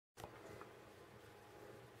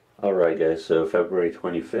Alright guys, so February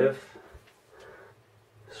 25th,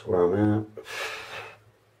 that's where I'm at.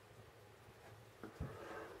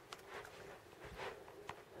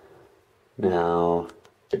 Now,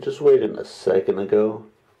 I just weighed in a second ago.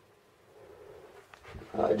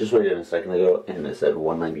 And it said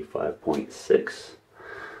 195.6.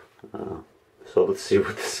 So let's see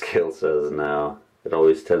what the scale says now. It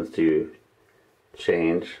always tends to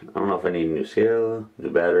change. I don't know if I need a new scale,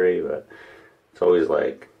 new battery, but it's always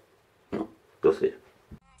like, you'll see.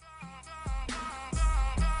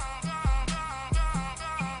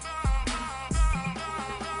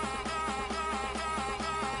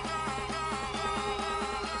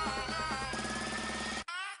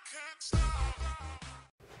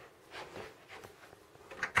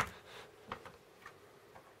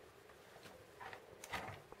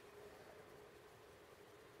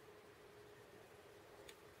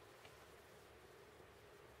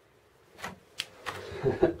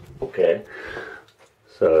 Okay,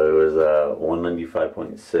 so it was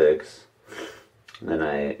 195.6, and then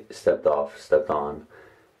I stepped on,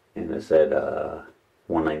 and it said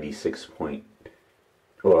 196.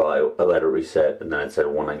 Well, I let it reset, and then it said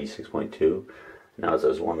 196.2. Now it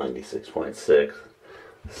says 196.6.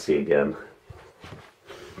 Let's see again.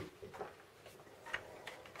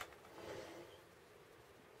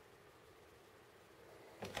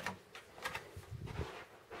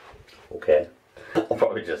 Okay. I'll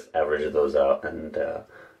probably just average those out and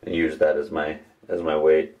use that as my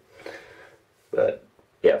weight. But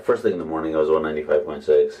yeah, first thing in the morning I was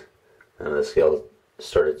 195.6, and the scale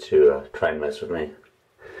started to try and mess with me.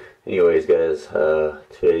 Anyways, guys,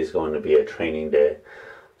 today's going to be a training day,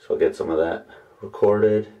 so I'll get some of that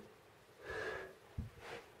recorded,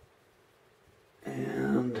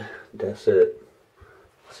 and that's it.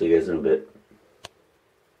 See you guys in a bit.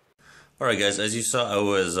 Alright guys, as you saw,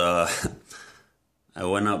 I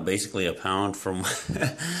went up basically a pound from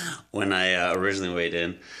when I originally weighed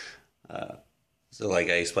in. So like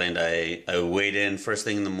I explained, I weighed in first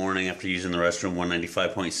thing in the morning after using the restroom,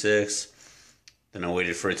 195.6. Then I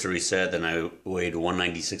waited for it to reset. Then I weighed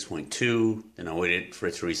 196.2. Then I waited for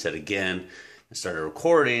it to reset again. I started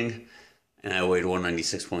recording, and I weighed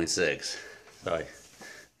 196.6. So I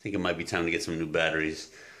think it might be time to get some new batteries.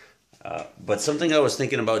 But something I was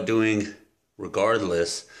thinking about doing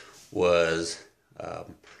regardless was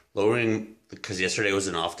lowering, because yesterday was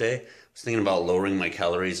an off day. I was thinking about lowering my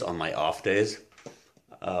calories on my off days,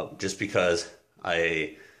 just because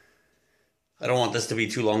I don't want this to be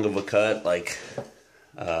too long of a cut, like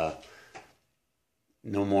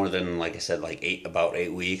no more than, like I said, like about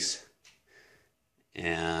 8 weeks.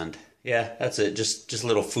 And yeah, that's it. Just a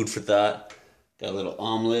little food for thought. Got a little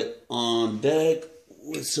omelet on deck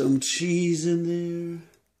with some cheese in there,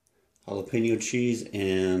 jalapeno cheese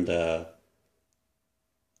and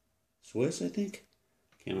Swiss, I think.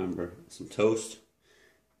 Can't remember. Some toast,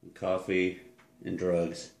 and coffee, and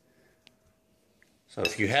drugs. So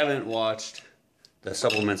if you haven't watched the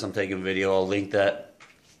supplements I'm taking video, I'll link that,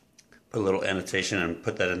 put a little annotation and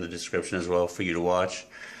put that in the description as well for you to watch.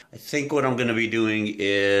 I think what I'm going to be doing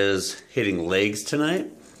is hitting legs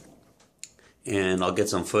tonight, and I'll get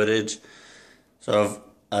some footage. So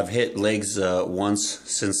I've hit legs once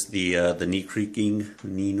since the knee creaking,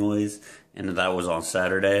 knee noise, and that was on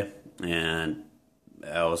Saturday, and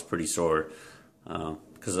I was pretty sore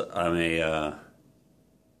because I'm a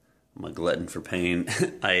glutton for pain.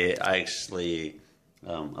 I actually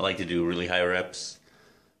I like to do really high reps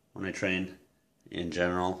when I train in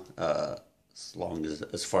general,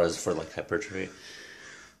 as far as for like hypertrophy.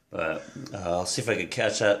 But I'll see if I can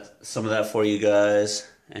catch some of that for you guys,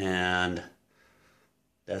 and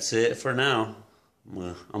that's it for now.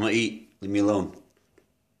 I'm gonna eat. Leave me alone.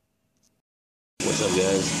 What's up,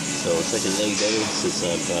 guys? So second leg day since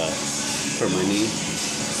I've hurt my knee.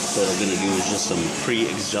 So what I'm gonna do is just some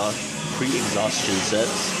pre-exhaustion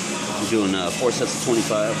sets. I'm doing 4 sets of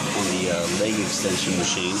 25 on the leg extension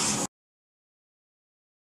machine.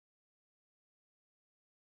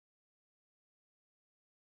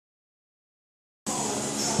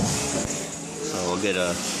 So I'll get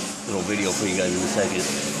a little video for you guys in a second.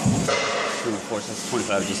 Doing 4 sets of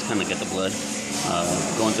 25, just kind of get the blood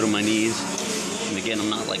going through my knees. And again, I'm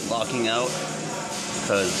not like locking out,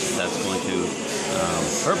 because that's going to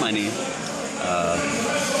hurt my knee.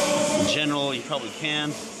 In general, you probably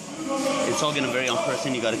can. It's all going to vary on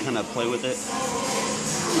person. You got to kind of play with it.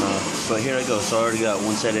 But here I go. So I already got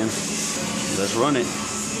 1 set in. Let's run it.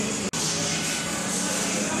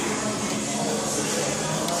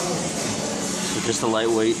 So just a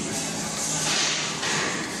lightweight.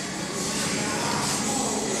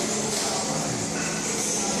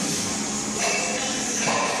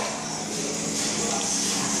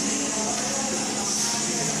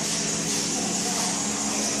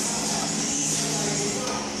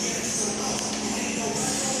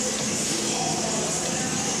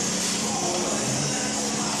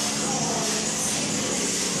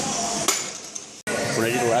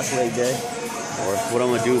 last leg day, or what I'm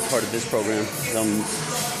going to do part of this program,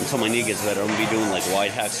 until my knee gets better, I'm going to be doing like wide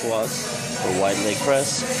hack squats or wide leg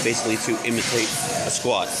press, basically to imitate a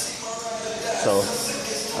squat. So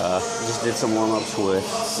I just did some warm-ups with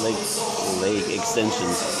leg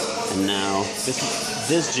extensions, and now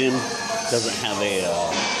this gym doesn't have a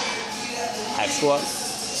hack squat,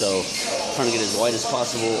 so I'm trying to get as wide as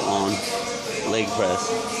possible on leg press,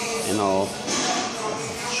 and I'll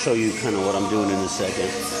show you kind of what I'm doing in a second.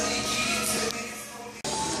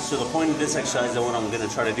 So the point of this exercise and what I'm going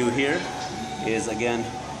to try to do here is, again,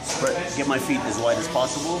 get my feet as wide as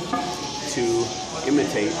possible to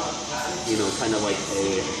imitate, kind of like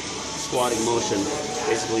a squatting motion,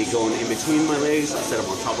 basically going in between my legs instead of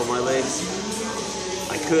on top of my legs.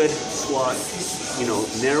 I could squat,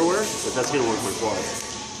 narrower, but that's going to work my quads.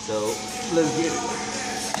 So let's get it.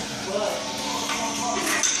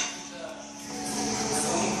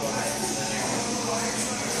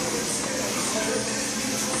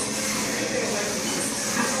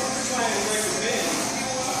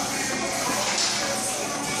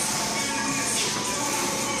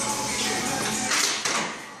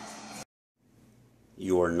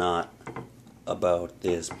 You are not about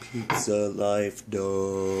this pizza life,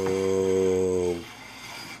 though.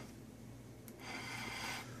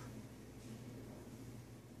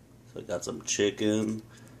 So I got some chicken,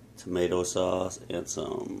 tomato sauce, and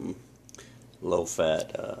some low-fat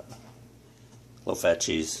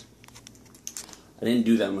cheese. I didn't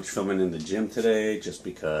do that much filming in the gym today, just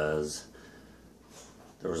because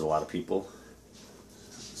there was a lot of people.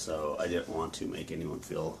 So I didn't want to make anyone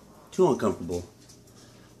feel too uncomfortable.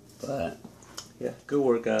 But yeah, good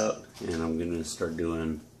workout, and I'm gonna start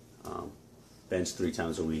doing bench 3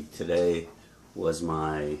 times a week. Today was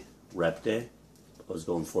my rep day. I was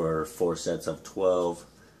going for 4 sets of 12.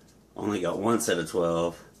 Only got 1 set of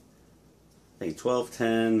 12. I think 12,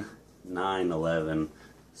 10, 9, 11,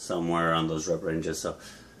 somewhere on those rep ranges. So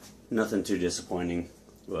nothing too disappointing.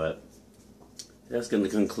 But that's gonna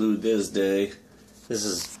conclude this day. This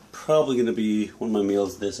is probably gonna be one of my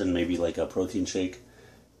meals. This and maybe like a protein shake.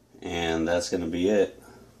 And that's going to be it.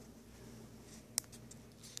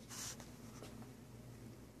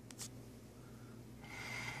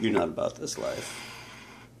 You're not about this life.